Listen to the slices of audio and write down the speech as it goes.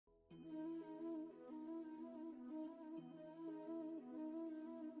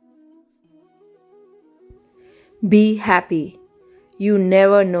Be happy. You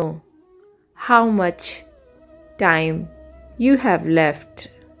never know how much time you have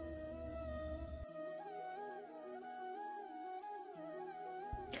left.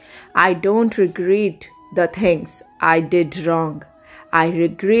 I don't regret the things I did wrong. I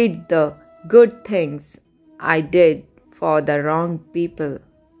regret the good things I did for the wrong people.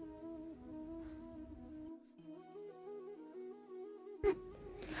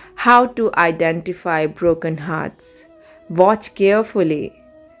 How to identify broken hearts? Watch carefully.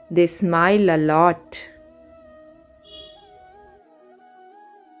 They smile a lot.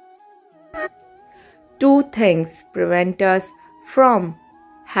 Two things prevent us from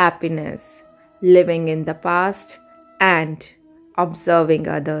happiness: living in the past and observing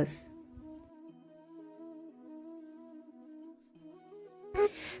others.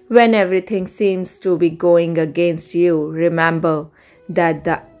 When everything seems to be going against you, remember that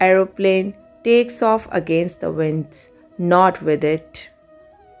the aeroplane takes off against the winds, not with it.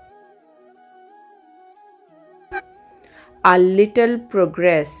 A little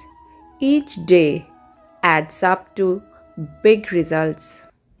progress each day adds up to big results.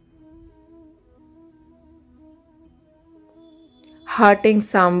 Hurting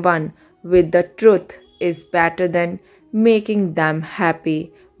someone with the truth is better than making them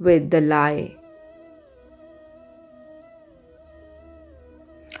happy with the lie.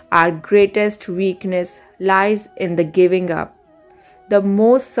 Our greatest weakness lies in the giving up. The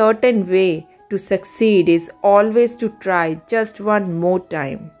most certain way to succeed is always to try just one more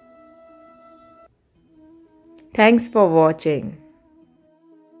time. Thanks for watching.